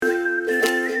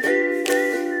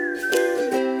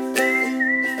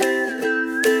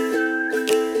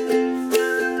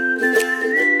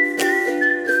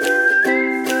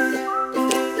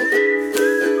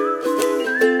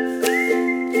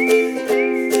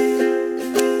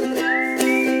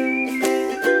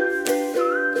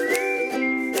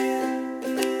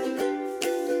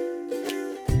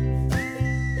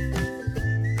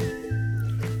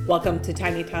Welcome to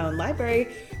Tiny Town Library.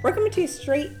 We're coming to you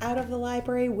straight out of the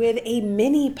library with a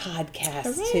mini podcast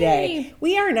Hooray. Today.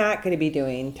 We are not going to be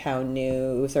doing town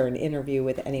news or an interview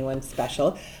with anyone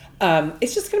special.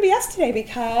 It's just going to be us today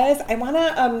because I want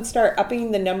to start upping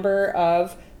the number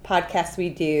of podcasts we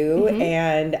do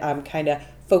and kind of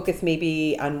focus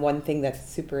maybe on one thing that's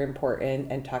super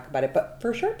important and talk about it, but for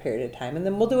a short period of time. And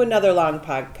then we'll do another long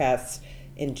podcast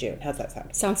in June. How's that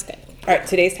sound? Sounds good. All right,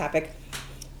 today's topic,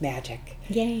 magic.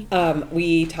 Yay.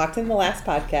 We talked in the last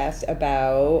podcast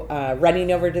about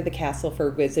running over to the castle for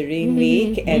Wizarding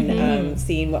Week and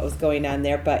seeing what was going on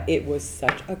there, but it was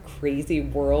such a crazy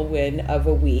whirlwind of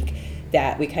a week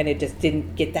that we kind of just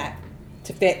didn't get that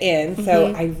to fit in.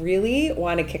 So I really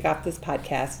want to kick off this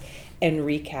podcast and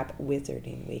recap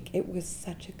Wizarding Week. It was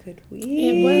such a good week.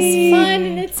 It was fun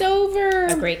and it's over.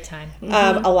 A great time.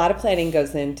 A lot of planning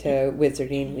goes into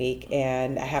Wizarding Week,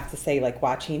 and I have to say, like,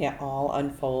 watching it all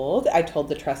unfold, I told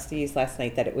the trustees last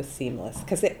night that it was seamless,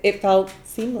 because it felt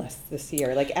seamless this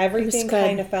year. Like, everything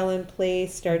kind of fell in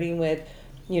place, starting with,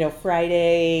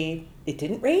 Friday. It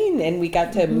didn't rain, and we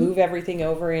got to move everything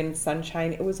over in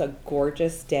sunshine. It was a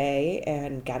gorgeous day,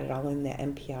 and got it all in the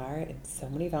NPR, and so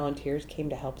many volunteers came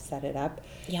to help set it up.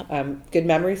 Yep. Good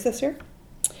memories this year?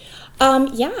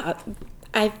 Yeah,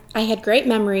 I had great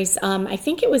memories. I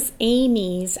think it was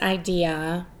Amy's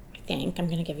idea. I'm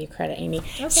going to give you credit, Amy,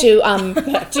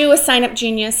 to do a Sign Up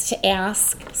Genius to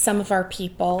ask some of our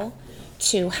people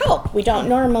to help. We don't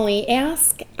normally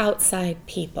ask outside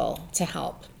people to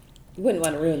help. You wouldn't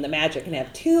want to ruin the magic and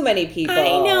have too many people. I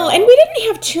know, and we didn't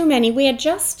have too many. We had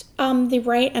just the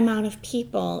right amount of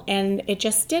people, and it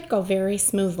just did go very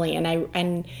smoothly. And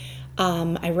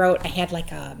I wrote, I had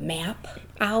like a map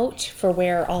out for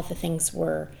where all the things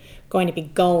were going to be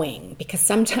going, because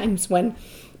sometimes when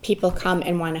people come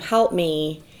and want to help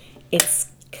me,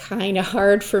 it's kind of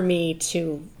hard for me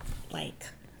to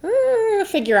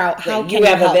figure out how can you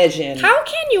have help. A vision. How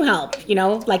can you help?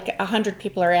 Like 100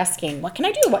 people are asking, what can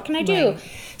I do? What can I do? Right.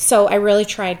 So I really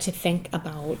tried to think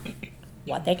about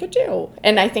what they could do,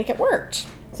 and I think it worked.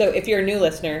 So if you're a new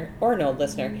listener or an old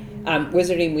listener,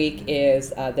 Wizarding Week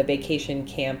is the vacation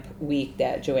camp week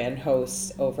that Joanne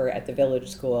hosts over at the Village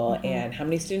School. And how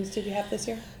many students did you have this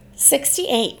year?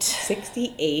 68.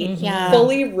 68. Yeah.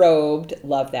 Fully robed.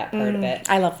 Love that part of it.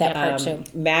 I love that part too.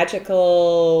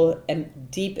 Magical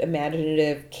and deep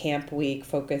imaginative camp week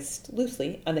focused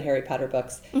loosely on the Harry Potter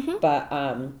books, but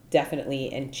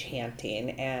definitely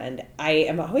enchanting. And I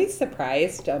am always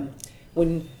surprised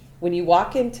when you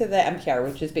walk into the MPR,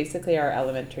 which is basically our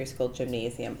elementary school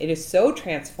gymnasium, it is so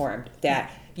transformed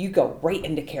that you go right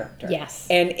into character. Yes.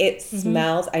 And it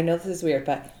smells, I know this is weird,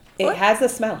 but it has a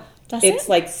smell. It's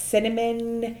like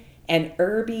cinnamon and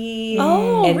herby.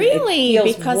 Oh, and really? It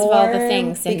feels because warm, of all the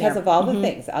things. Because of all the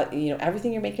things.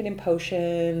 Everything you're making in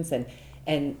potions, and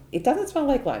it doesn't smell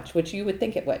like lunch, which you would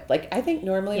think it would. Like, I think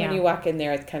normally when you walk in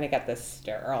there, it's kind of got this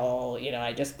sterile,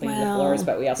 I just cleaned the floors,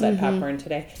 but we also had popcorn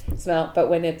today smell. But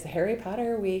when it's Harry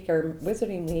Potter week or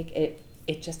Wizarding Week,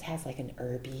 it just has like an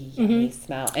herby, yummy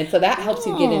smell. And so that helps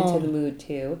you get into the mood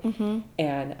too.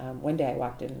 And one day I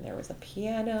walked in and there was a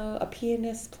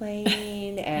pianist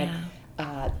playing, and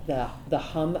the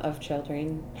hum of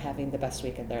children having the best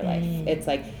week of their life. It's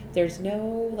like, there's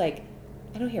no,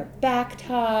 I don't hear back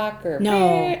talk or...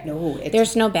 No.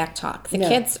 There's no back talk. The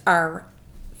kids are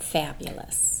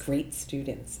fabulous. Great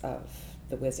students of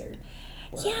the Wizard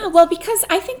world. Yeah, well, because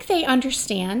I think they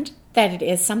understand that it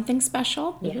is something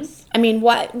special. Yes. I mean,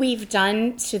 what we've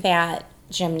done to that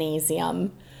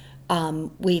gymnasium,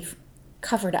 we've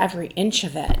covered every inch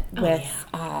of it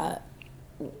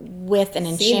with an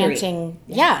enchanting,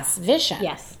 vision.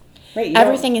 Yes. Right, you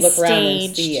everything don't is look around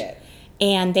and staged, see it.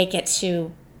 and they get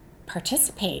to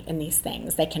participate in these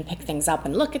things. They can pick things up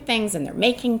and look at things, and they're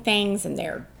making things, and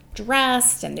they're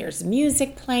dressed, and there's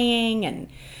music playing,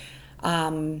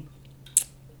 and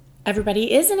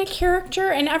everybody is in a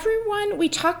character, and we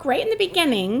talk right in the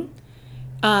beginning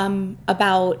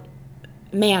about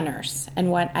manners and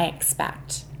what I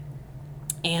expect.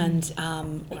 And,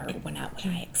 or well, not what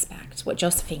I expect, what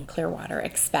Josephine Clearwater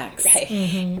expects. Right.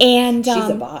 And she's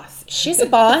a boss. She's a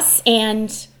boss,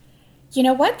 and you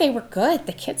know what? They were good.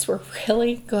 The kids were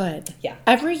really good. Yeah.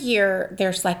 Every year,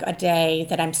 there's like a day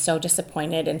that I'm so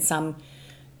disappointed in some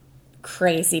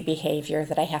crazy behavior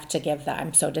that I have to give that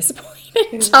I'm so disappointed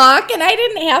in talk, and I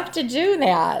didn't have to do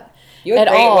that. You had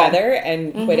at great all. weather,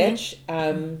 and Quidditch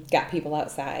got people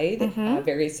outside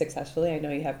very successfully. I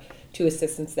know you have 2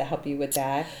 assistants that help you with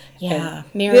that. Yeah,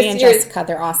 Mary and Jessica,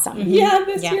 they're awesome. Yeah,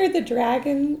 this year the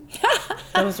dragon.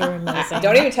 Those were amazing.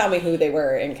 Don't even tell me who they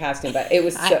were in costume, but it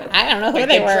was so. I don't know who like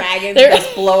they the were. Dragons,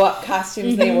 those blow up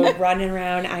costumes. They were running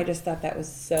around. I just thought that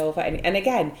was so fun. And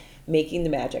again, making the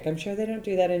magic. I'm sure they don't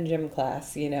do that in gym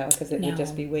class, because it would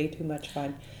just be way too much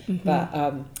fun. But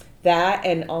that,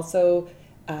 and also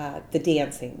the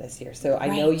dancing this year. So I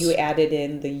know you added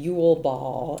in the Yule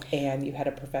Ball, and you had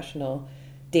a professional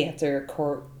dancer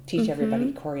teach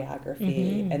everybody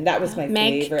choreography, and that was my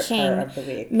favorite part of the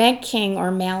week. Meg King,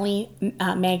 or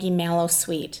Maggie Mallow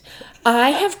Sweet. I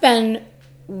have been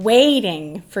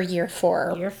waiting for year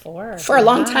 4. Year 4. For a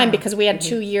long time, because we had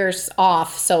 2 years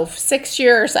off. So 6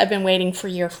 years I've been waiting for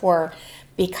year 4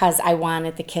 because I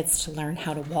wanted the kids to learn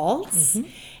how to waltz.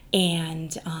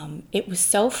 And it was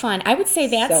so fun. I would say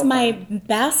that's my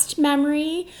best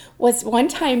memory. Was one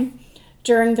time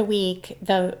during the week,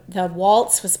 the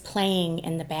waltz was playing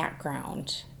in the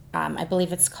background. I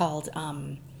believe it's called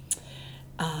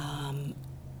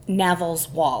Neville's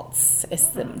Waltz is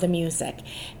the music.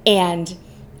 And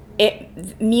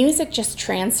music just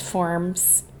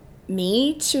transforms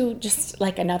me to just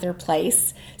like another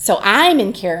place. So I'm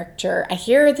in character. I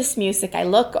hear this music. I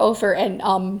look over,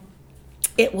 and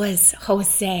it was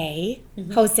Jose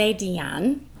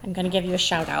Dion. I'm going to give you a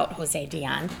shout out, Jose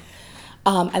Dion.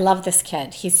 I love this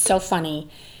kid. He's so funny.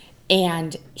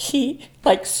 And he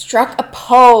like struck a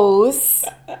pose,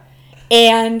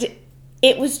 and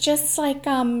it was just like,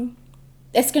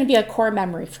 it's going to be a core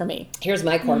memory for me. Here's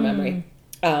my core memory.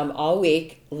 All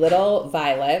week, little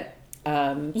Violet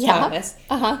Thomas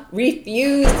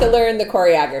refused to learn the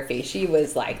choreography. She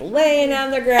was like laying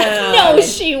on the ground. No,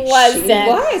 she wasn't. She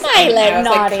was. Violet, I was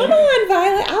naughty. like, come on,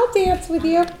 Violet, I'll dance with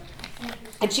you.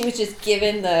 And she was just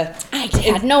giving I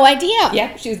had no idea.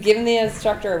 Yeah, she was giving the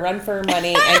instructor a run for her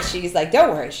money, and she's like,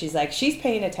 don't worry. She's like, she's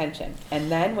paying attention.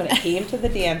 And then when it came to the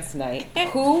dance night,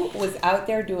 who was out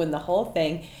there doing the whole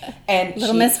thing? And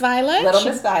Miss Violet?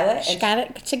 Miss Violet. She got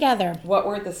it together. What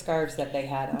were the scarves that they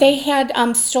had on? They had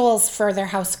stoles for their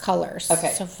house colors.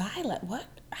 Okay. So Violet, what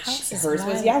house is hers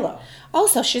Violet? was yellow. Oh,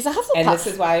 so she's a Hufflepuff. And this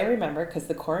is why I remember, because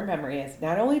the core memory is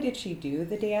not only did she do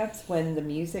the dance when the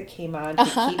music came on to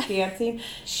keep dancing,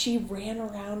 she ran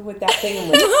around with that thing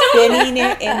and was spinning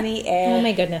it in the air. Oh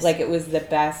my goodness. Like it was the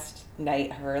best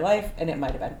night of her life, and it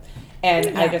might have been.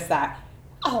 And I just thought,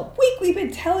 all week we've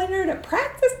been telling her to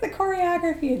practice the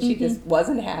choreography, and she just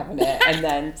wasn't having it. And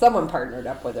then someone partnered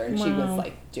up with her, and she was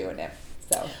like doing it.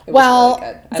 So it was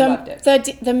really good. I loved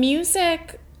it. The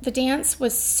music... The dance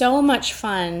was so much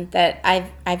fun that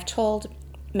I've told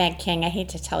Meg King, I hate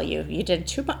to tell you, you did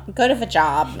too good of a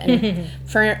job, and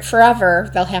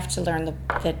forever they'll have to learn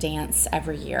the dance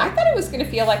every year. I thought it was going to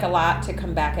feel like a lot to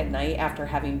come back at night after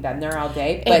having been there all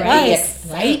day, It but was. the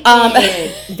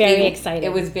excitement, very exciting.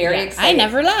 It was very exciting. I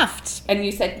never left. And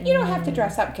you said, you don't have to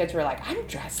dress up. Kids were like, I'm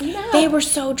dressing up. They were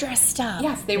so dressed up.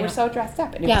 Yes, they were so dressed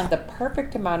up. And it was the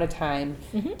perfect amount of time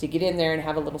to get in there and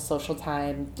have a little social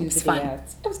time, do the fun.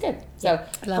 dance. It was good. So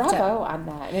loved bravo on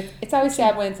that. And it's always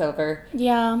sad when it's over.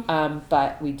 Yeah.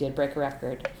 But we did break a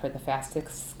record for the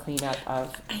fastest cleanup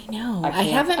of... I know. I I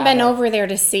haven't been over there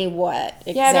to see what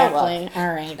exactly. Yeah,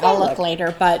 all right, I'll look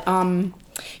later. But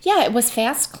yeah, it was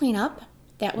fast cleanup.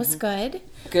 That was good.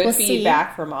 Good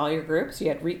feedback from all your groups. You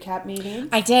had recap meetings.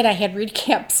 I did. I had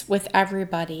recaps with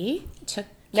everybody.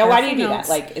 Now, why do you do that?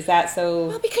 Like, is that so...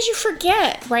 Well, because you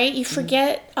forget, right? You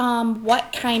forget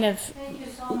what kind of... Thank you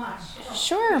so much.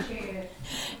 Sure.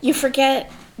 You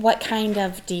forget what kind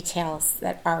of details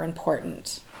that are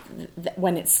important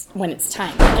when it's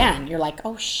time. Again, you're like,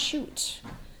 oh, shoot.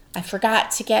 I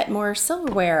forgot to get more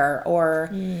silverware, or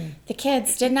the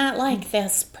kids did not like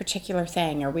this particular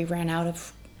thing, or we ran out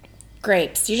of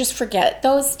grapes. You just forget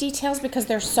those details because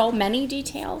there's so many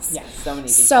details. Yes, so many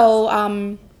details.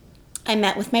 So I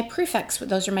met with my prefects.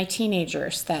 Those are my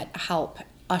teenagers that help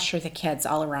usher the kids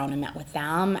all around. I met with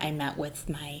them. I met with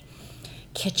my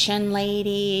kitchen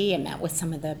lady. I met with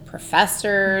some of the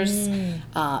professors.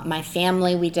 My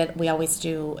family, we always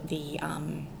do the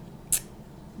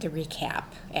recap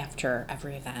after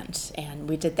every event, and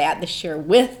we did that this year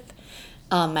with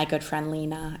my good friend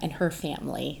Lena and her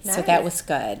family. Nice. So that was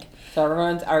good. So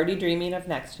everyone's already dreaming of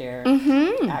next year.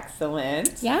 Mm-hmm.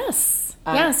 Excellent. Yes.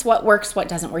 Yes. What works, what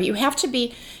doesn't work. You have to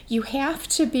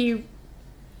be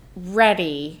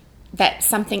ready that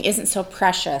something isn't so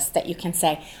precious that you can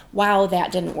say, wow,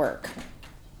 that didn't work.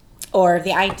 Or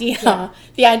the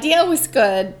idea was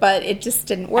good, but it just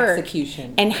didn't work.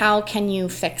 Execution. And how can you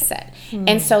fix it?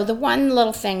 And so the one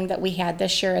little thing that we had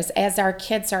this year is, as our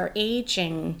kids are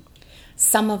aging,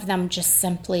 some of them just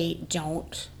simply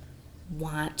don't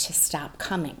want to stop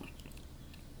coming.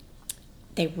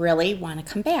 They really want to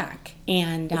come back.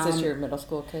 And is this your middle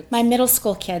school kids? My middle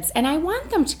school kids, and I want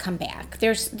them to come back.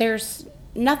 There's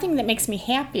nothing that makes me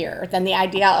happier than the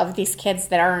idea of these kids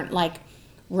that aren't like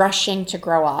rushing to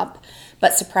grow up,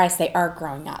 but surprised they are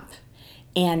growing up.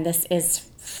 And this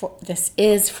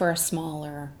is for a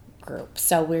smaller group.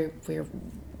 So we're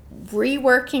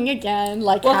reworking again,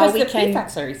 like how we the can.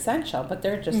 prefects are essential, but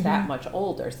they're just that much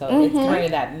older, so it's kind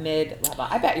of that mid level.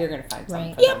 I bet you're going to find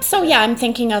something. For Yep. them. So yeah, I'm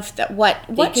thinking of what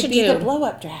to be do. The blow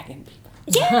up dragon people.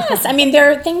 Yes, I mean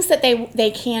there are things that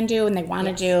they can do and they want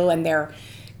to do, and they're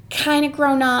kind of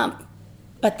grown up,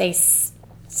 but they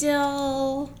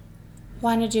still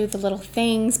want to do the little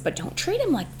things, but don't treat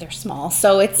them like they're small.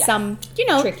 So it's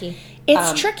tricky.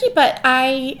 It's tricky, but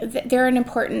they're an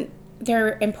important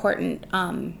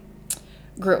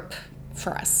group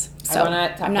for us. So I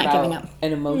want to talk I'm not about giving up.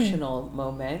 an emotional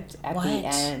moment at the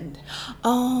end.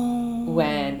 Oh,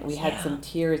 when we had some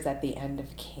tears at the end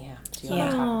of camp. Do you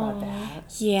want to talk about that?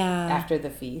 Yeah. After the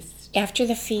feast. After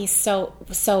the feast. So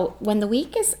when the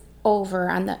week is over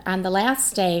on the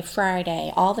last day,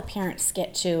 Friday, all the parents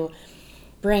get to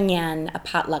bring in a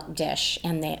potluck dish,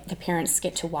 and the parents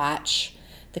get to watch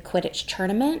the Quidditch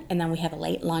tournament, and then we have a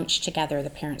late lunch together. The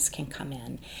parents can come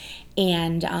in.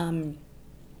 And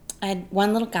I had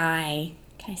one little guy.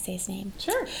 Can I say his name?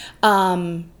 Sure.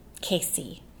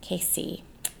 Casey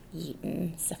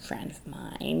Eaton is a friend of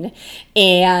mine.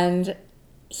 And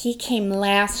he came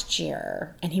last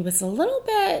year, and he was a little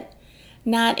bit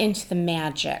not into the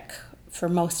magic for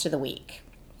most of the week.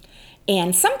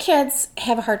 And some kids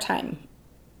have a hard time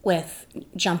with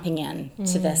jumping in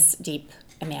to this deep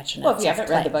imaginative Well, if you haven't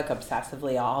play. read the book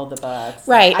obsessively, all the books.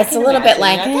 Right, I it's a can little bit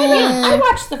imagine, like, I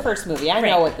watched the first movie. I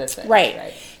know what this is.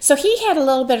 Right. So he had a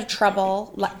little bit of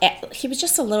trouble. He was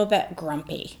just a little bit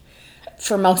grumpy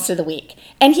for most of the week.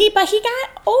 But he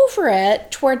got over it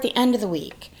toward the end of the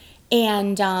week.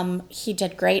 And he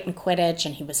did great in Quidditch,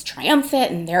 and he was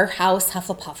triumphant, and their house,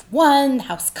 Hufflepuff, won the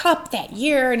House Cup that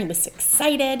year, and he was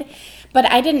excited.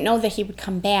 But I didn't know that he would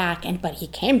come back, but he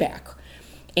came back,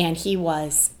 and he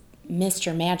was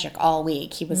Mr. Magic all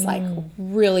week. He was like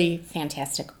really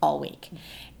fantastic all week.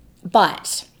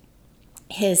 But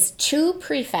his two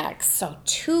prefects,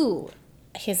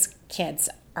 his kids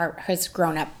his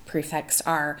grown-up prefects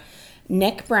are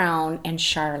Nick Brown and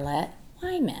Charlotte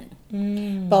Wyman,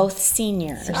 both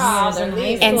seniors. Oh, they're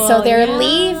leaving. And so they're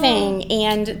leaving,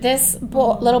 and this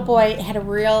little boy had a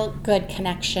real good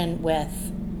connection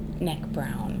with Nick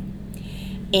Brown,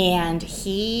 and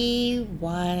he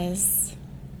was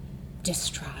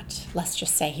distraught. Let's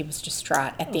just say he was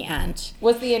distraught at the end.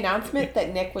 Was the announcement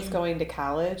that Nick was going to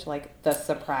college like the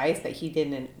surprise that he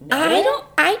didn't know?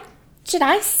 Did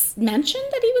I mention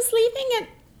that he was leaving it?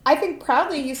 I think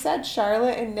proudly you said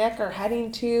Charlotte and Nick are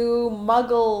heading to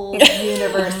Muggle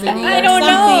University I or don't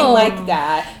something know. like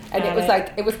that. And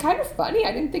it was kind of funny.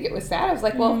 I didn't think it was sad. I was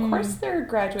like, well, of course they're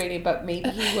graduating, but maybe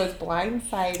he was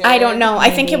blindsided. I don't know. I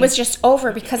think it was just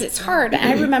over because it's hard. And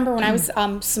I remember when I was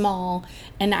small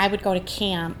and I would go to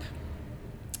camp,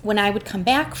 when I would come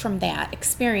back from that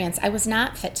experience, I was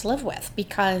not fit to live with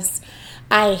because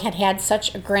I had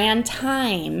such a grand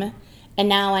time, and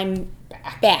now I'm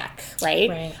back,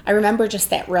 right? I remember just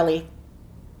that really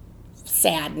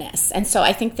sadness. And so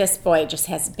I think this boy just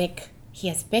has big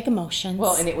emotions.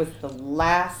 Well, and it was the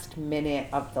last minute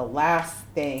of the last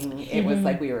thing. It was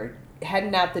like we were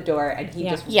heading out the door, and he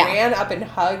just ran up and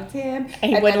hugged him.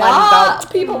 And he wouldn't let him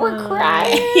go. People were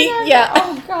crying.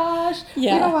 Oh, gosh.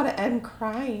 Yeah. We don't want to end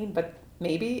crying, but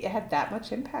maybe it had that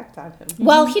much impact on him.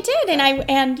 Well, he did,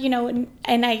 and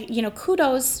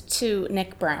kudos to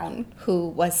Nick Brown, who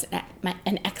was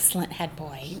an excellent head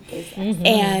boy,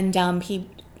 and he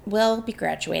will be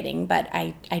graduating. But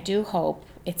I do hope,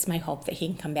 it's my hope that he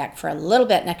can come back for a little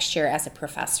bit next year as a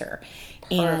professor.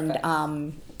 Perfect.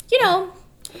 And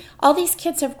all these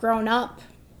kids have grown up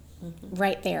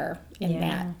right there in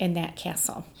that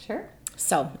castle. Sure.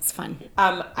 So it's fun.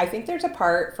 I think there's a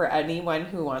part for anyone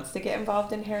who wants to get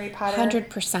involved in Harry Potter.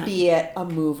 100%. Be it a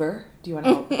mover. Do you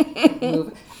want to help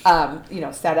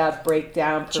move? Set up, break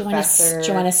down, professor. Do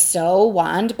you want to sew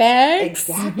wand bags?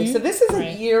 Exactly. So this is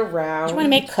a year round. Do you want to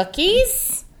make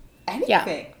cookies?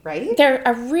 Anything, right? There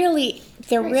really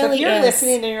So if you're is.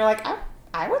 listening and you're like,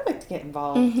 I would like to get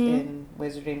involved in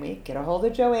Wizarding Week, get a hold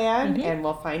of Joanne and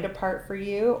we'll find a part for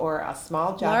you or a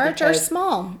small job. Large or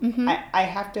small. I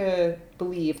have to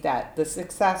believe that the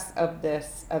success of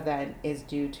this event is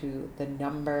due to the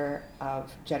number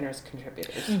of generous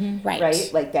contributors.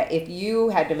 Right? Like that if you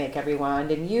had to make every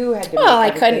wand and you had to make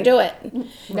I couldn't do it.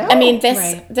 No. I mean,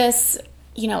 this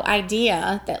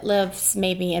idea that lives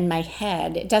maybe in my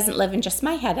head. It doesn't live in just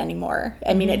my head anymore.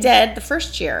 I mean, it did the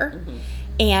first year.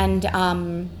 And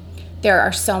there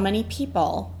are so many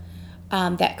people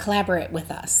that collaborate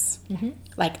with us.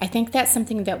 Like, I think that's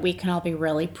something that we can all be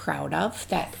really proud of,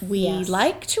 that we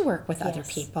like to work with other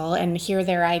people and hear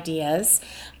their ideas.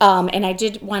 And I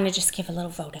did want to just give a little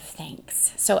vote of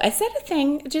thanks. So is that a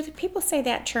thing? Do the people say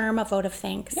that term, a vote of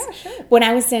thanks? Yeah, sure. When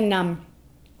I was in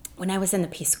the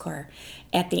Peace Corps,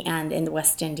 at the end in the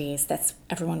West Indies, that's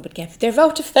everyone would give their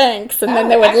vote of thanks, and then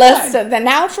they would list it. Then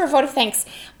now for a vote of thanks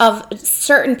of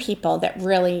certain people that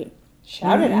really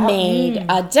made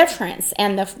a difference.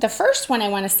 And the first one I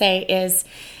want to say is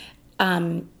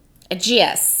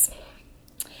GS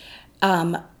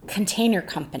Container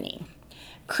Company.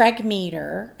 Craig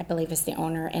Meter, I believe, is the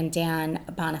owner, and Dan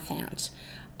Bonifant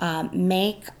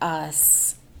make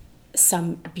us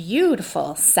some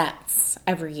beautiful sets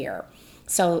every year.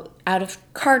 So out of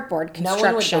cardboard construction.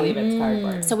 No one would believe it's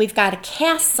cardboard. So we've got a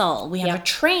castle. We have a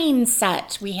train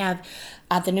set. We have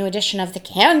the new edition of the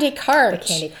candy cart. The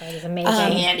candy cart is amazing.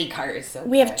 Candy cart is so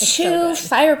We have two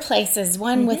fireplaces,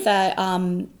 one with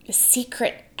a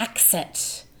secret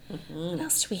exit. What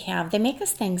else do we have? They make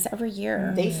us things every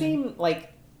year. They seem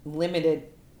like limited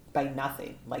by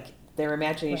nothing. Like, their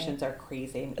imaginations are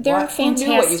crazy. They're fantastic.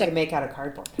 Who knew what you could make out of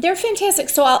cardboard? They're fantastic.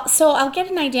 So I'll get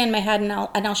an idea in my head, and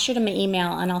I'll shoot them an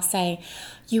email, and I'll say,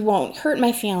 "You won't hurt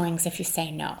my feelings if you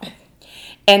say no."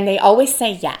 And they always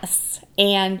say yes,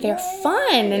 and they're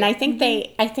fun, and I think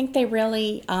they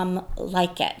really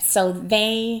like it. So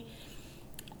they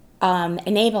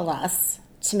enable us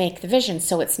to make the vision,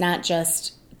 so it's not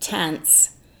just tents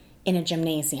in a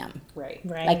gymnasium. Right.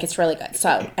 Like, it's really good.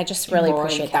 So I just really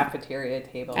appreciate that. Cafeteria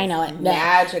tables. I know it.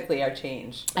 Magically are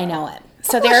changed. I know it.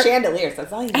 So they're chandeliers.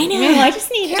 That's all you need. I know. I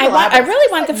just need. I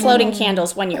really want the floating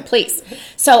candles one year, please.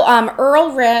 So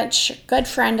Earl Rich, good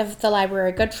friend of the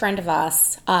library, good friend of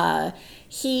us.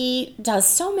 He does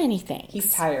so many things.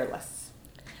 He's tireless.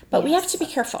 But we have to be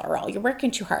careful, Earl. You're working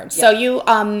too hard. Yes. So you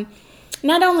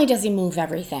not only does he move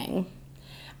everything,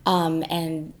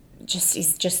 and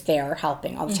he's just there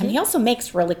helping all the time. He also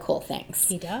makes really cool things.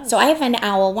 He does. So I have an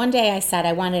owl. One day I said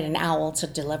I wanted an owl to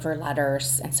deliver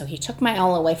letters, and so he took my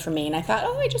owl away from me, and I thought,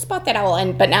 I just bought that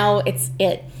owl, but now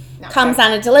it comes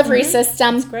on a delivery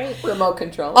system. That's great. Remote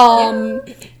control.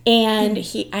 And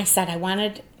I said I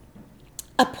wanted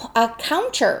a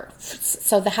counter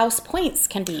so the house points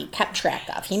can be kept track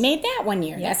of. He made that one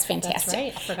year. That's fantastic. That's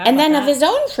right. I forgot and then about of his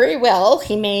own free will,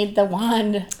 he made the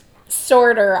wand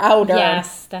sorter outer.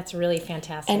 Yes, that's really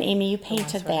fantastic. And Amy, you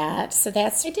painted that. So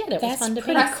that's I did. It was fun to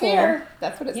pretty paint. cool. Here.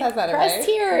 That's what it says on it, Press right?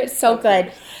 here. It's so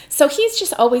good. So he's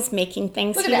just always making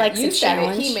things. Look He at that. likes You a said it.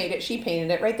 challenge. He made it. She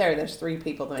painted it. Right there. There's 3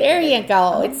 people doing it. There you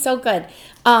go. It's so good.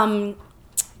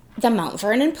 The Mount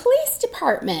Vernon Police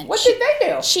Department. What did they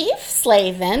do? Chief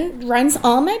Slavin runs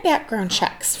all my background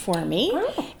checks for me.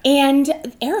 And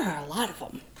there are a lot of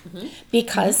them.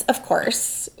 Because, of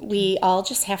course, we all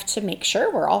just have to make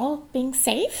sure we're all being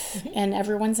safe and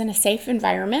everyone's in a safe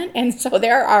environment. And so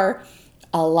there are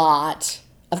a lot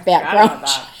of background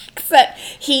checks that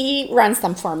he runs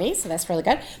them for me. So that's really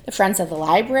good. The Friends of the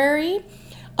Library,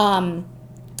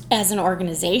 as an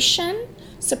organization,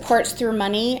 supports through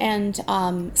money and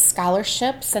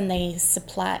scholarships, and they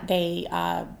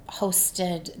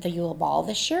hosted the Yule Ball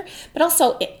this year. But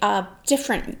also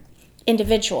different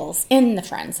individuals in the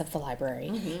Friends of the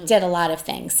Library did a lot of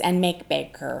things, and Meg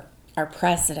Baker, our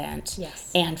president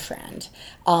and friend,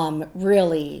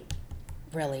 really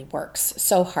works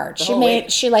so hard.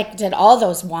 She did all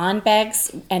those wand bags,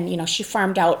 and she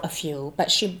farmed out a few, but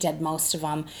she did most of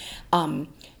them.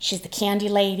 She's the candy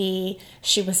lady.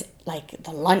 She was like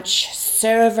the lunch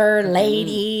server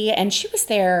lady, and she was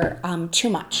there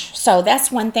too much. So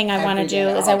that's one thing I want to do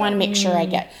is I want to make sure I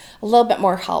get a little bit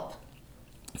more help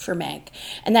for Meg.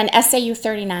 And then SAU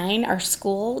 39, our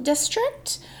school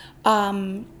district,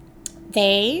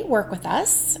 they work with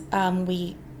us.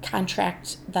 We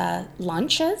contract the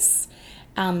lunches.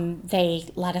 They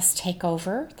let us take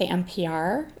over the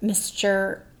NPR.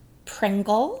 Mr.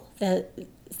 Pringle, the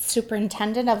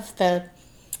superintendent of the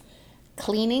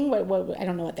cleaning, what I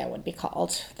don't know what that would be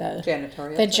called. The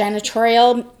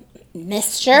janitorial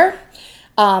mister.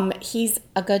 He's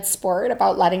a good sport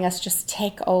about letting us just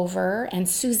take over. And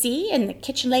Susie, and the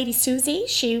kitchen lady Susie,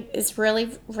 she is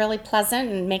really, really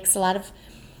pleasant and makes a lot of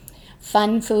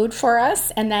fun food for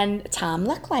us. And then Tom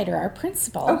Lecklider, our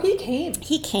principal. Oh, he came.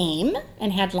 He came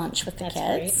and had lunch with the kids.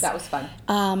 Great. That was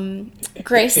fun.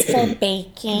 Graceful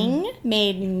Baking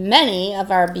made many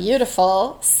of our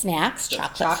beautiful snacks,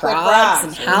 chocolate frogs frogs.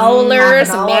 and howlers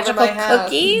and All over magical my house.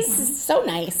 cookies. So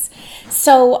nice.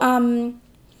 So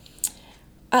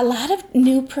a lot of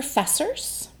new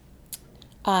professors.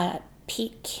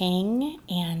 Pete King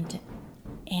and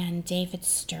David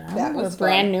Sturm That were was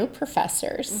brand fun. new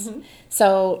professors.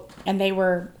 So, and they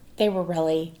were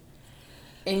really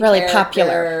In really character.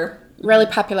 popular. Really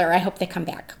popular. I hope they come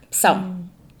back. So,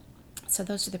 so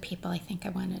those are the people I think I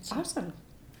wanted to. Awesome.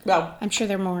 Well, I'm sure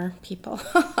there are more people.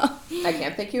 I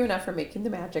can't thank you enough for making the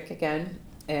magic again.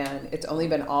 And it's only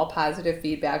been all positive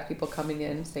feedback, people coming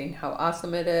in saying how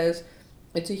awesome it is.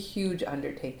 It's a huge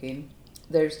undertaking.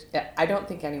 I don't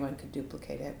think anyone could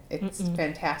duplicate it. It's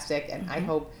fantastic, and I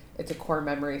hope it's a core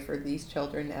memory for these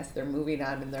children as they're moving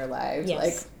on in their lives.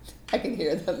 Yes. Like, I can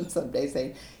hear them someday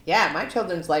saying, yeah, my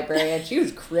children's librarian, she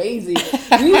was crazy.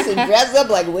 We used to dress up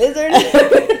like wizards.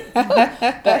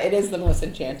 But it is the most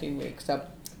enchanting week. So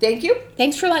thank you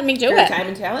Thanks for letting me do for your it. time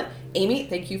and talent. Amy,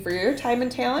 thank you for your time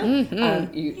and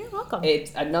talent. You're welcome.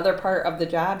 It's another part of the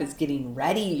job is getting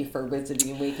ready for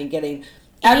Wizarding Week and getting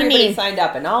everybody Amy. signed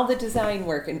up and all the design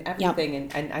work and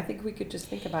everything. And I think we could just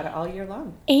think about it all year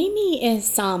long. Amy is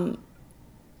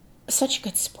such a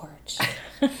good sport.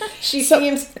 She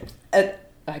seems, I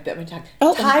bet my tongue,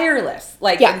 Oh. tireless.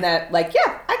 Like Yeah. in that, like,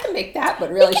 yeah, I can make that,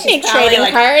 but really can she's make probably trading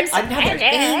like, cards. another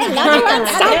thing.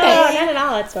 Stop it. Not at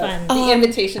all. It's fun. The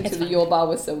invitation to it's the fun. Yule Ball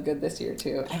was so good this year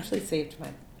too. I actually saved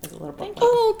mine as a little book.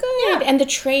 Oh, good. And the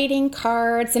trading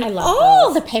cards and I love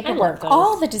all those. the paperwork, I love those.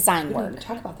 all the design We work. didn't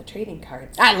talk about the trading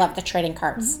cards. I love the trading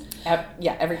cards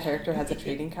Yeah, every character has a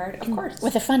trading card, of course.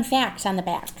 with a fun fact on the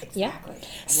back. Exactly.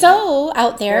 So,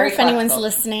 out there, Very if anyone's flexible.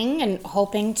 listening and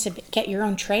hoping to get your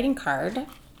own trading card,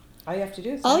 All you have to do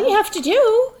is all you have to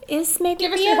do is maybe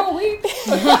give us be your whole week.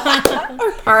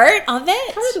 or part of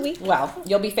it. Well,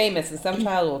 you'll be famous, and some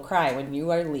child will cry when you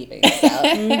are leaving. So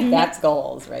that's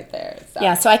goals right there. So.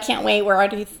 Yeah, so I can't wait. We're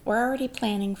already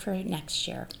planning for next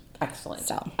year. Excellent.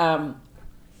 So.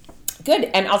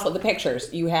 Good. And also the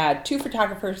pictures. You had two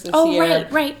photographers this Oh, year.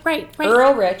 right.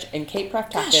 Earl Rich and Kate Gosh,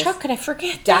 Preftakis how could I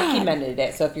forget that? documented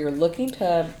it. So if you're looking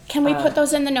to... Can we put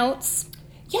those in the notes?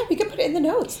 Yeah, we could put it in the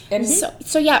notes. And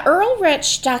So yeah, Earl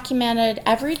Rich documented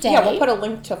every day. yeah, we'll put a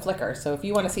link to Flickr. So if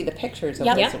you want to see the pictures of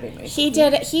Yep. Wizarding Week. He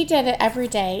did it every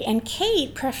day. And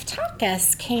Kate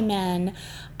Preftakis came in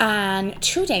on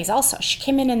 2 days also. She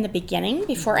came in the beginning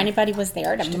before anybody was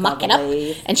there to muck all it the up.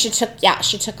 waves. And she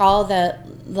took all the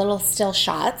little still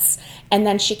shots. And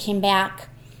then she came back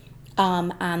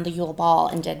on the Yule Ball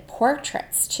and did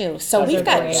portraits too. So Those we've are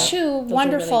got great. two Those are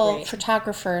wonderful really great.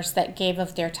 photographers that gave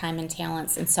of their time and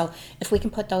talents. And so if we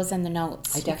can put those in the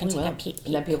notes, I definitely we will. can take a peek.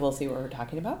 And then people will see what we're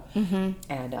talking about. Mm-hmm.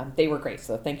 And they were great.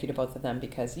 So thank you to both of them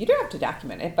because you don't have to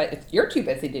document it, but if you're too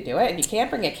busy to do it and you can't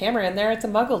bring a camera in there, it's a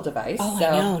muggle device. Oh, so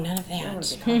I know, none of you don't wanna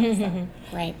that. be caught,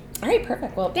 so. Right. All right,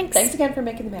 perfect. Well, Thanks. thanks again for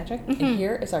making the magic. And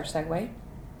here is our segue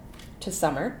to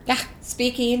summer. Yeah.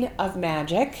 Speaking of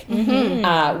magic,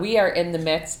 we are in the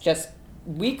midst, just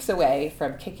weeks away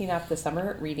from kicking off the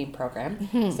summer reading program.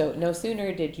 So no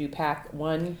sooner did you pack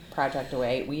one project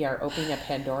away, we are opening a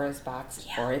Pandora's box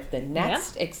for the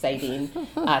next exciting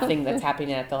thing that's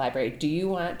happening at the library. Do you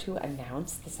want to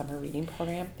announce the summer reading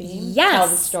program theme? Yes. Tell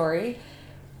the story.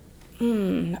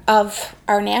 Of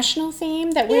our national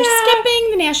theme that we're Yeah. skipping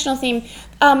the national theme.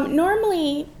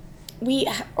 Normally,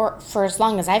 or for as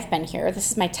long as I've been here,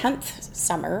 this is my 10th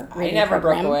summer I reading never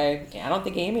program. broke away. Yeah, I don't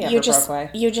think Amy ever You broke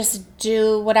away. just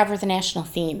do whatever the national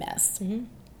theme is.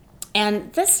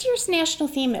 And this year's national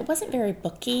theme, it wasn't very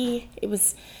booky. It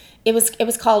was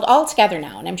called All Together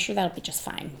Now, and I'm sure that'll be just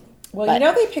fine. Well, But- you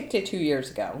know they picked it 2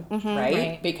 years ago, right?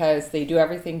 Right. Because they do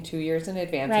everything 2 years in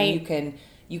advance, Right. and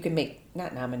you can make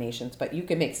not nominations, but you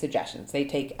can make suggestions. They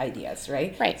take ideas,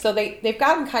 right? Right. So they've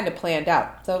gotten kind of planned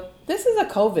out. So this is a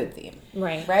COVID theme,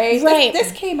 Right. right? Right.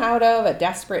 This came out of a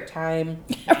desperate time.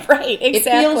 Right, It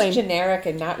exactly. feels generic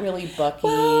and not really booky.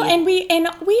 Well, and we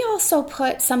also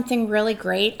put something really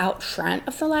great out front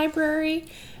of the library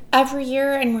every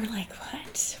year, and we're like,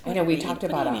 what? I know we are you talked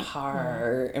about a putting?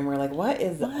 heart, and we're like, what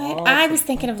is all I was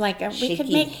thinking of like we could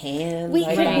shaky make hands? we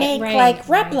like could that? make Right, like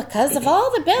right. replicas of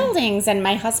all the buildings, and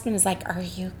my husband is like, "Are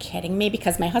you kidding me?"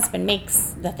 Because my husband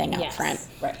makes the thing out Yes. front,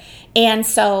 Right. and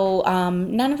so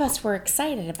none of us were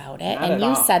excited about it. Not and at you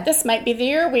all. said this might be the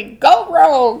year we go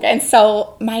rogue, and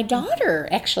so my daughter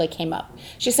actually came up.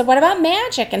 She said, "What about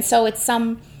magic?" And so it's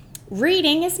some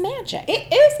reading is magic.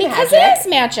 It is because magic. It is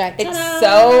magic. It's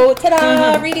so,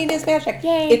 ta-da, reading is magic.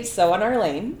 Yay. It's so on our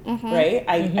lane, right?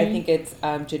 I think it's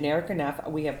generic enough.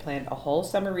 We have planned a whole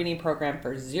summer reading program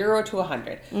for 0 to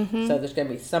 100. So there's going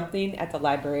to be something at the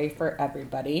library for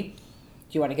everybody.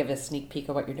 Do you want to give a sneak peek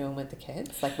of what you're doing with the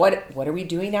kids? Like, what are we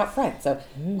doing out front? So,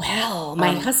 well,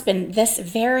 my husband this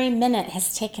very minute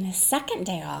has taken his second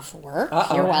day off work.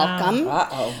 You're welcome.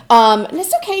 And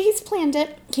it's okay. He's planned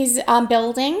it. He's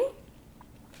building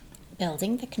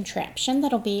the contraption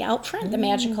that'll be out front. The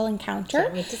magical encounter.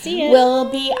 Can't wait to see it. Will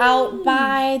be out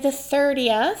by the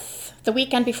 30th. The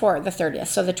weekend before the 30th,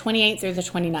 so the 28th through the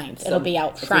 29th. It'll be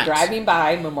out front. If you're driving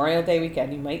by Memorial Day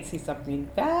weekend, you might see something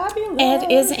fabulous.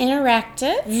 It is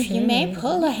interactive. You may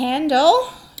pull a handle,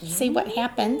 see what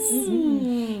happens.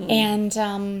 And,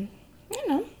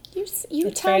 you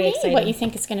tell me what you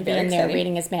think is going to be in there.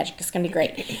 Reading is magic. It's going to be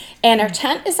great. And our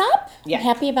tent is up. Yeah. I'm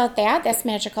happy about that. That's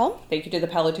magical. Thank you to the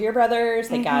Pelletier brothers.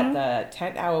 They got the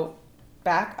tent out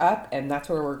back up, and that's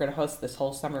where we're going to host this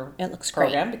whole summer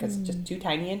program because it's just too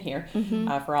tiny in here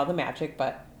for all the magic.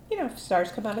 But, if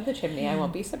stars come out of the chimney, I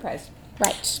won't be surprised.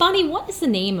 Right. Bonnie, what is the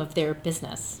name of their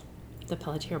business, the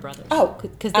Pelletier brothers? Oh,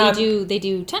 because they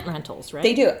do tent rentals, right?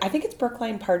 They do. I think it's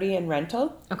Brookline Party and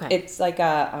Rental. Okay. It's like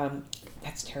a...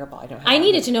 that's terrible. I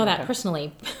needed to know that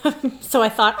personally. So I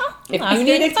thought, if you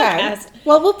need a tent...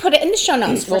 Well, we'll put it in the show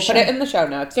notes. We'll put it in the show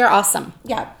notes. They're awesome.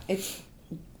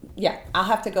 Yeah, I'll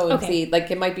have to go and see.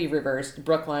 Like, it might be reversed.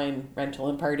 Brookline Rental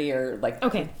and Party or,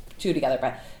 two together.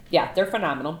 But, yeah, they're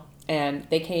phenomenal. And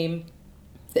they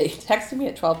texted me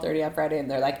at 12:30 on Friday, and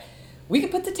they're like, we can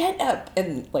put the tent up.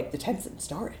 And, the tent's in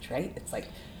storage, right? It's,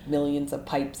 millions of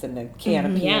pipes and a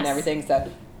canopy and everything.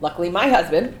 So, luckily, my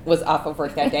husband was off of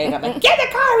work that day, and I'm like, get in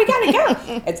the car, we gotta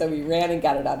go. And so we ran and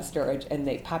got it out of storage, and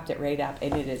they popped it right up,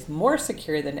 and it is more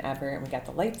secure than ever, and we got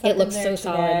the lights up It looks in there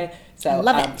so today. solid. So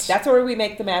love it. that's where we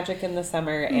make the magic in the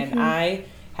summer, and I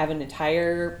have an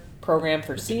entire program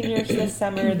for seniors this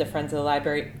summer. The Friends of the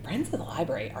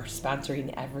Library are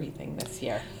sponsoring everything this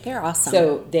year. They're awesome.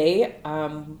 So they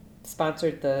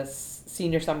sponsored the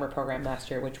senior summer program last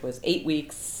year, which was 8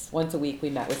 weeks. Once a week we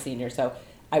met with seniors. So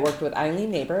I worked with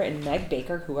Eileen Neighbor and Meg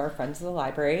Baker, who are Friends of the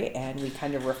Library, and we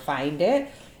kind of refined it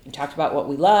and talked about what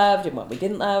we loved and what we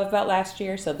didn't love about last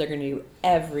year. So they're going to do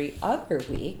every other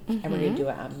week, and we're going to do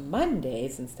it on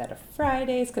Mondays instead of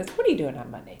Fridays, because what are you doing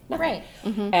on Monday? Nothing. Right.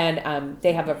 And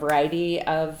they have a variety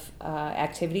of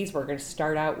activities. We're going to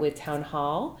start out with Town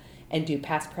Hall and do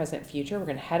past, present, future. We're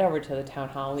going to head over to the Town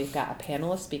Hall. We've got a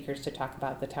panel of speakers to talk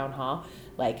about the Town Hall,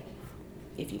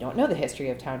 if you don't know the history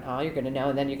of Town Hall, you're going to know,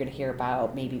 and then you're going to hear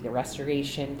about maybe the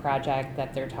restoration project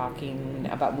that they're talking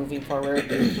about moving forward.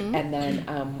 And then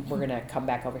we're going to come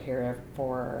back over here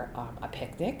for a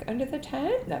picnic under the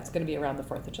tent. That's going to be around the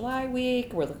 4th of July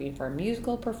week. We're looking for a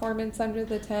musical performance under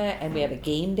the tent, and we have a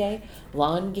game day,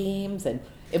 lawn games, and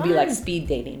it'd be like speed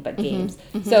dating, but games.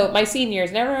 So my seniors,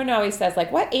 and everyone always says,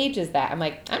 what age is that? I'm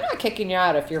like, I'm not kicking you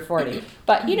out if you're 40.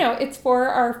 But, it's for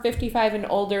our 55 and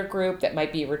older group that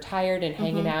might be retired and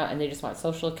hanging out, and they just want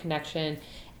social connection,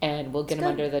 and we'll get them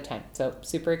under the tent. So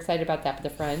super excited about that. But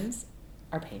the Friends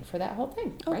are paying for that whole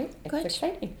thing, right? Good. It's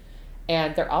exciting.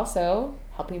 And they're also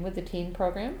helping with the teen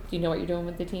program. Do you know what you're doing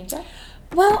with the teens yet?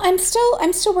 Well, I'm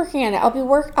still working on it.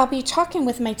 I'll be talking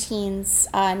with my teens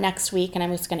next week, and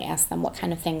I'm just going to ask them what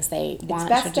kind of things they want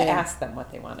to do. It's best to ask them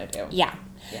what they want to do. Yeah.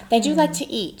 They do like to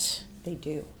eat. They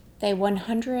do. They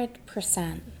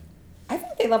 100%. I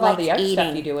think they love all the other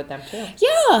stuff you do with them too.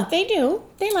 Yeah, they do.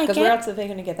 They like it. Because where else are they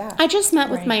going to get that? I just met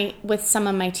with some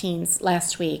of my teens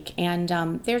last week, and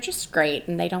they're just great,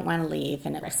 and they don't want to leave.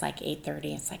 And it was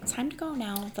 8:30. It's time to go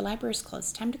now. The library's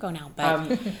closed. Time to go now.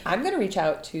 But I'm going to reach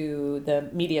out to the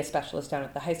media specialist down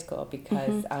at the high school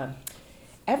because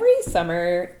every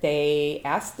summer they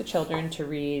ask the children to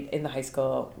read in the high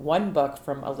school one book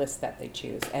from a list that they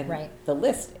choose. And the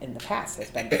list in the past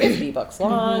has been 50 books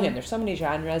long, and there's so many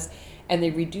genres. And they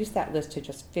reduced that list to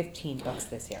just 15 books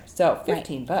this year. So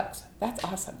 15 books. That's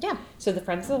awesome. Yeah. So the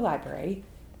Friends of the Library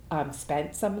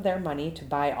spent some of their money to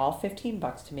buy all 15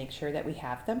 books to make sure that we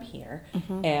have them here.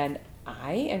 And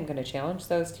I am going to challenge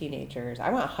those teenagers.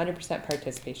 I want 100%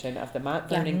 participation of the Mount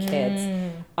Vernon kids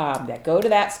that go to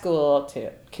that school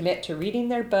to commit to reading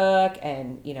their book.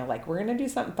 And, we're going to do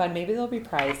something fun. Maybe there'll be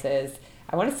prizes.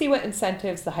 I want to see what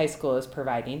incentives the high school is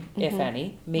providing, if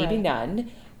any. Maybe none.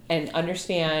 And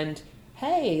understand...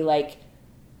 hey,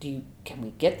 can we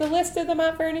get the list of the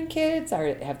Mount Vernon kids?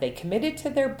 Have they committed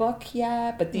to their book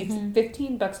yet? But these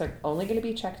 15 books are only going to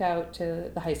be checked out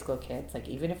to the high school kids.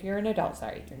 Even if you're an adult,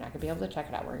 you're not going to be able to check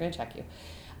it out. We're going to check you.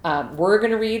 We're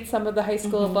going to read some of the high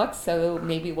school books, so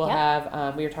maybe we'll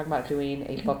have, we were talking about doing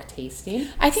a book tasting.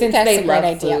 I think that's a great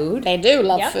idea. Food. They do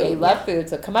love food. They love food,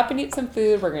 so come up and eat some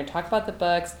food. We're going to talk about the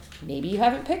books. Maybe you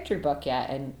haven't picked your book yet,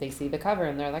 and they see the cover,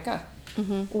 and they're like, oh.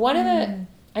 One of the,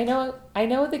 I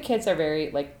know the kids are very,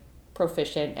 like,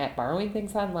 proficient at borrowing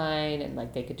things online, and,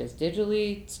 like, they could just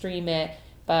digitally stream it,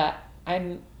 but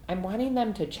I'm wanting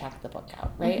them to check the book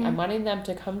out, right? I'm wanting them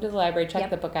to come to the library, check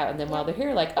the book out, and then while they're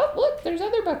here, like, oh, look, there's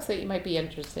other books that you might be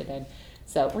interested in.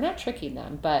 So we're not tricking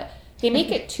them, but they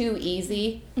make it too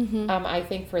easy, I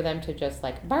think, for them to just,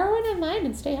 like, borrow it online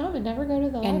and stay home and never go to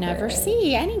the library. And never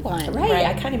see anyone. Right.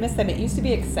 I kind of miss them. It used to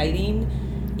be exciting.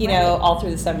 You know, all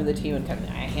through the summer, the teen would come,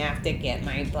 I have to get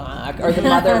my book. Or the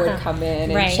mother would come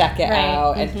in and check it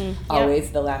out. And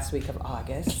always the last week of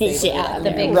August. They would,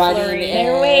 the big running flurry.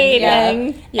 They're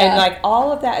waiting. Yeah. And, like,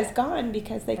 all of that is gone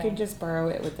because they can just borrow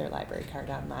it with their library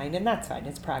card online. And that's fine.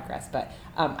 It's progress. But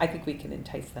I think we can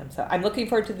entice them. So I'm looking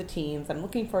forward to the teens. I'm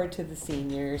looking forward to the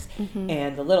seniors.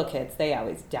 And the little kids, they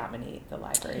always dominate the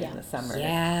library in the summer.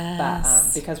 Yes.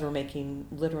 But because we're making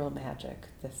literal magic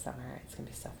this summer, it's going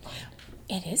to be so fun.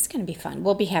 It is going to be fun.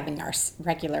 We'll be having our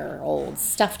regular old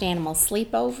stuffed animal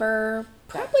sleepover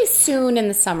probably soon in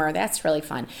the summer. That's really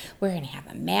fun. We're going to have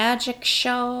a magic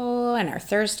show and our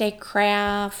Thursday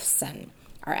crafts and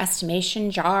our estimation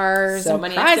jars and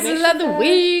prizes of the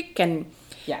week and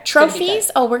trophies.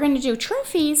 Oh, we're going to do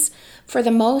trophies for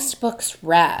the most books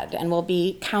read, and we'll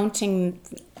be counting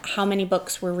how many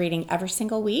books we're reading every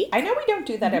single week. I know we don't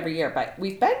do that every year, but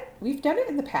we've done it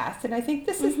in the past, and I think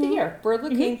this is the year. We're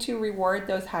looking to reward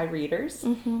those high readers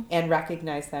and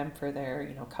recognize them for their,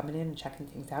 coming in and checking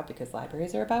things out, because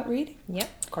libraries are about reading. Yep.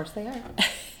 Of course they are.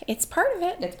 It's part of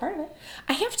it. It's part of it.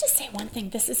 I have to say one thing.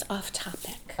 This is off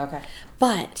topic. Okay.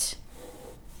 But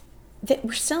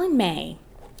we're still in May.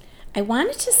 I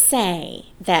wanted to say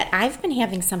that I've been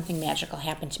having something magical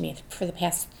happen to me for the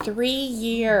past 3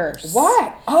 years.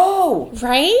 What? Oh!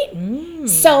 Right?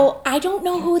 So I don't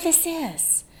know who this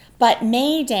is, but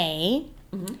May Day,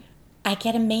 I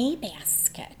get a May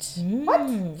basket.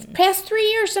 What? Past 3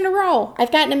 years in a row,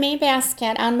 I've gotten a May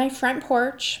basket on my front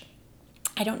porch.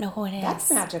 I don't know who it is. That's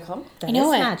magical. I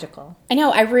know That it. is magical. I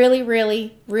know. I really,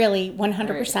 really, really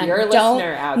 100% You're a don't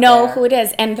listener out know there. who it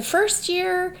is. And the first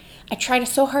year, I tried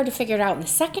so hard to figure it out. And the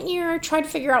second year, I tried to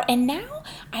figure it out. And now,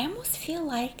 I almost feel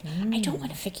like I don't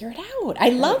want to figure it out. I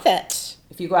love it.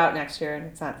 If you go out next year and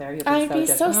it's not there, you'll be I'd so be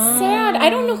so disappointed. sad. I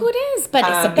don't know who it is, but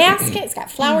it's a basket. It's got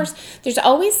flowers. There's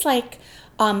always like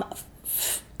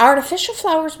artificial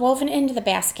flowers woven into the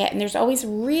basket, and there's always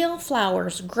real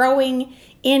flowers growing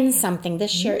in something.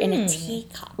 This year in a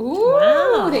teacup. Ooh,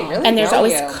 Wow. they really And there's know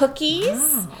always you.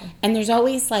 cookies, and there's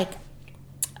always like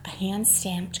a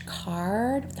hand-stamped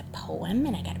card with a poem,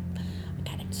 and I got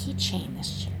a keychain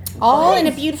this year, all in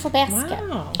a beautiful basket.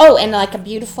 Wow. Oh, and like a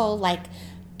beautiful like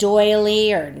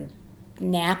doily or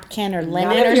napkin or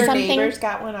linen None or of your something. neighbors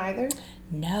got one either?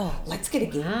 No. Let's get a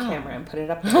game camera and put it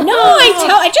up. No,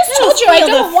 I just told you I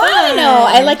don't want to know.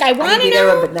 I want to Be there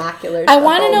with know. binoculars. I the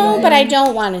want to whole know, way. but I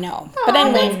don't want to know. But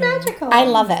anyway, that's magical. I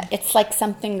love it. It's like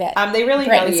something that They really know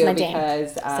brightens you my day.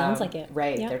 because Sounds like it.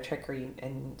 Right, Yep. they're trickery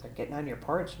and they're getting on your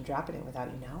porch and dropping it without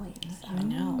you knowing. So. I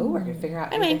know. Oh, we're gonna figure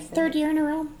out. Anyway, third year in a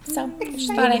row. So I just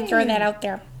thought I'd throw that out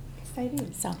there.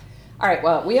 Exciting. So All right.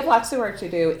 Well, we have lots of work to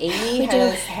do. Amy We do.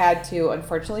 has had to,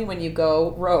 unfortunately, when you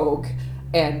go rogue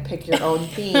and pick your own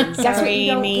themes, guess what sorry,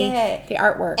 you don't Amy. get? The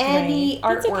artwork. Any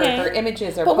Right. It's artwork okay. or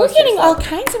images or But we're posters. getting all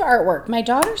kinds of artwork. My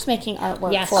daughter's making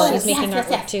artwork Yes, for she's us. making yes,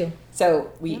 artwork yes. too. So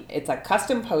it's a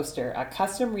custom poster, a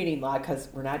custom reading log, because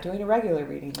we're not doing a regular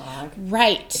reading log.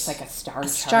 Right. It's like a star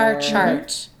star chart.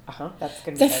 chart. That's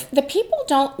going to be The, good. the people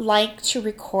don't like to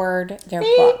record their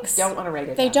They books. don't want to write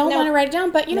it They down. don't No. want to write it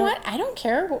down, but you know what? I don't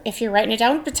care if you're writing it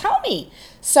down, but tell me.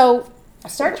 So A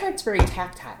star chart's very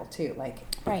tactile, too. Like,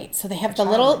 right, so they have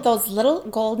child. those little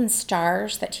golden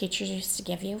stars that teachers used to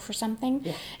give you for something,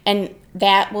 and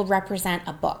that will represent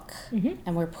a book.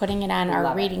 And we're putting it on our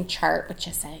Love it. reading chart, which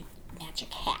is a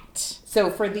magic hat. so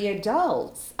for the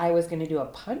adults, I was going to do a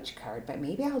punch card, but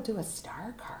maybe I'll do a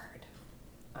star card.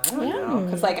 I don't know.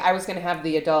 Because, I was going to have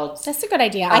the adults. That's a good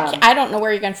idea. I don't know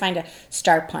where you're going to find a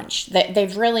star punch.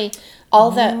 They've really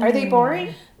all the Are they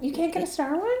boring? You can't get a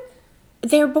star one?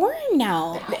 they're boring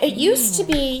now. It used to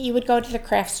be you would go to the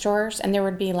craft stores and there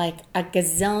would be like a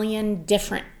gazillion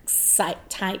different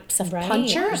types of Right,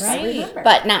 punchers, right. Remember.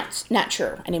 but not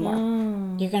true anymore.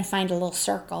 You're going to find a little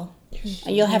circle.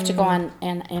 You'll have to go on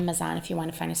Amazon if you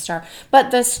want to find a star. But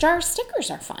the star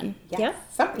stickers are fun. Yeah.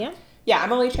 Something. Yeah. Yeah,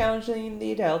 I'm only challenging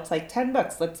the adults, like 10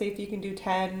 books. Let's see if you can do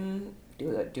 10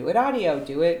 do it audio,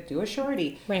 do a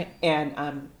shorty. Right.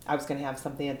 And I was going to have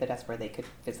something at the desk where they could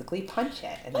physically punch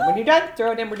it. And then when you're done,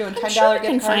 throw it in. We're doing $10 sure we gift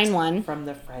can cards find one. from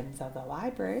the Friends of the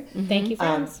Library. Thank you,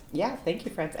 friends. Yeah, thank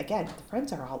you, Friends. Again, the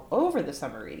Friends are all over the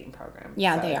summer reading program.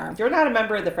 Yeah, So they are. If you're not a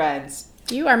member of the Friends,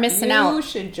 You are missing out. you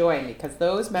should join, because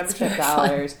those membership very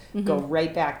dollars go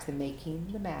right back to making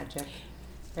the magic.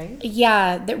 Right?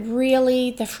 Yeah,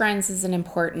 the Friends is an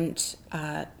important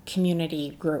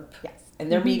community group. Yes.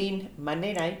 And they're meeting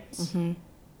Monday night,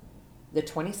 the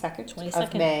 22nd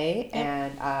of May. Yep.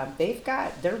 And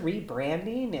they're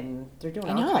rebranding and they're doing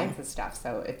all kinds of stuff.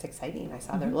 So it's exciting. I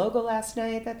saw their logo last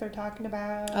night that they're talking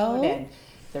about. Oh. And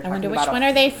they're I wonder talking which about one a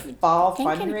are they fall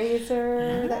thinking?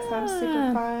 fundraiser. That sounds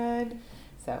super fun.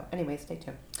 So anyway, stay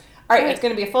tuned. All right, it's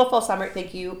going to be a full summer.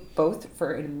 Thank you both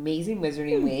for an amazing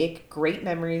Wizarding Week. Great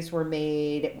memories were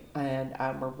made, and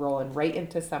we're rolling right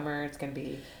into summer. It's going to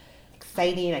be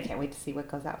exciting. I can't wait to see what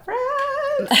goes out for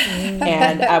us.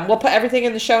 And we'll put everything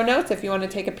in the show notes if you want to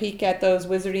take a peek at those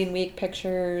Wizarding Week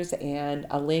pictures, and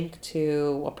a link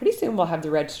to, well, pretty soon we'll have the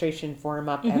registration form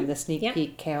up and the sneak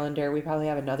peek calendar. We probably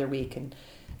have another week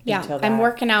until that I'm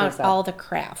working out goes up. all the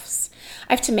crafts.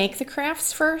 I have to make the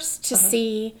crafts first to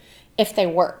see if they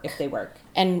work. If they work.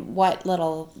 And what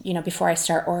little, before I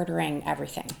start ordering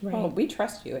everything. Right. Well, we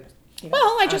trust you.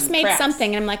 Well, I just made crafts.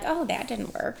 something and I'm like, oh, that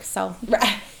didn't work. So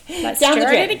let's Down the start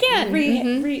drain. it again.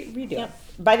 Redo it.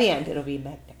 By the end, it'll be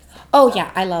magnificent. Oh,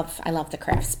 yeah. I love the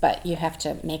crafts, but you have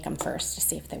to make them first to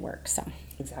see if they work. So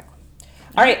Exactly.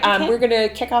 All right, we're going to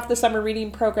kick off the summer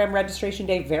reading program registration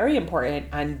day, very important,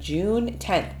 on June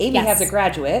 10th. Amy has a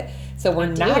graduate, so we're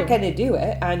not going to do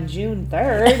it on June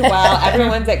 3rd while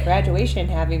everyone's at graduation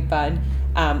having fun.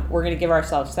 We're going to give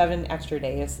ourselves 7 extra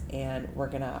days, and we're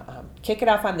going to kick it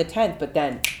off on the 10th, but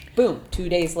then, boom, 2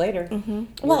 days later.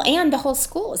 Well, and the whole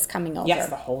school is coming over. Yes,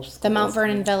 the whole school. The Mount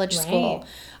Vernon Village School.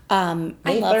 I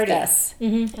May love 30th. this.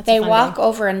 That's They a fun walk day.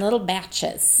 over in little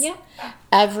batches. Yeah.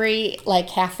 Every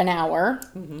half an hour,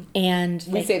 and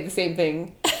We say the same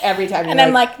thing every time. and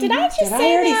I'm like, did I just did say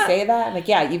I already that? say that? I'm like,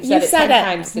 yeah, you've said You've it said 10 it.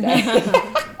 times today.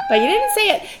 But you didn't say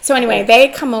it. So anyway, they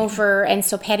come over, and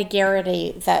so Patty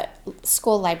Garrity, the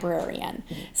school librarian,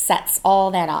 sets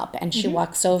all that up, and she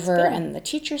walks over, and the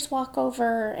teachers walk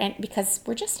over, and because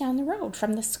we're just down the road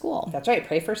from the school. That's right.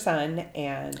 Pray for Sun,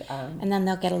 and And then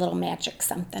they'll get a little magic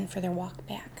something for their walk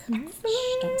back. Shh,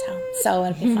 don't tell. So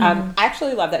it'll be fun. I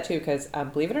actually love that too, because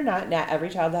believe it or not every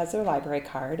child has their library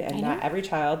card, and not every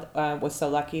child was so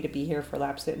lucky to be here for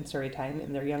Lapsit and Story Time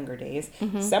in their younger days.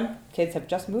 Some kids have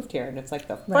just moved here, and it's like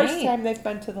the first time they've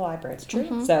been to the library. It's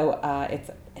true. So it's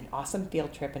an awesome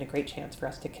field trip and a great chance for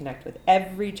us to connect with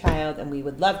every child, and we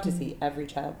would love to see every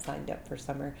child signed up for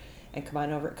summer and come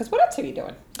on over. Because what else are you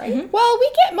doing, right? Well,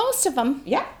 we get most of them.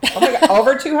 Yeah. Oh my God,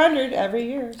 over 200 every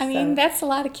year. I mean, that's a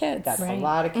lot of kids. That's a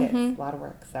lot of kids, a lot of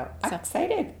work. So I'm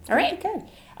excited. All right. Good.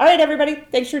 All right, everybody.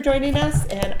 Thanks for joining us.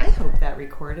 And I hope that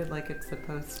recorded like it's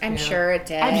supposed to. I'm sure it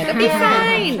did. I'm sure It'll be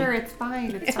fine. I'm sure it's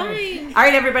fine. It's fine. All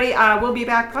right, everybody. We'll be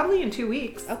back probably in 2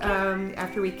 weeks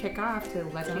after we kick off to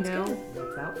let you know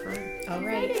what's out front. All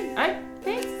right. All right.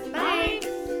 Thanks.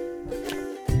 Bye.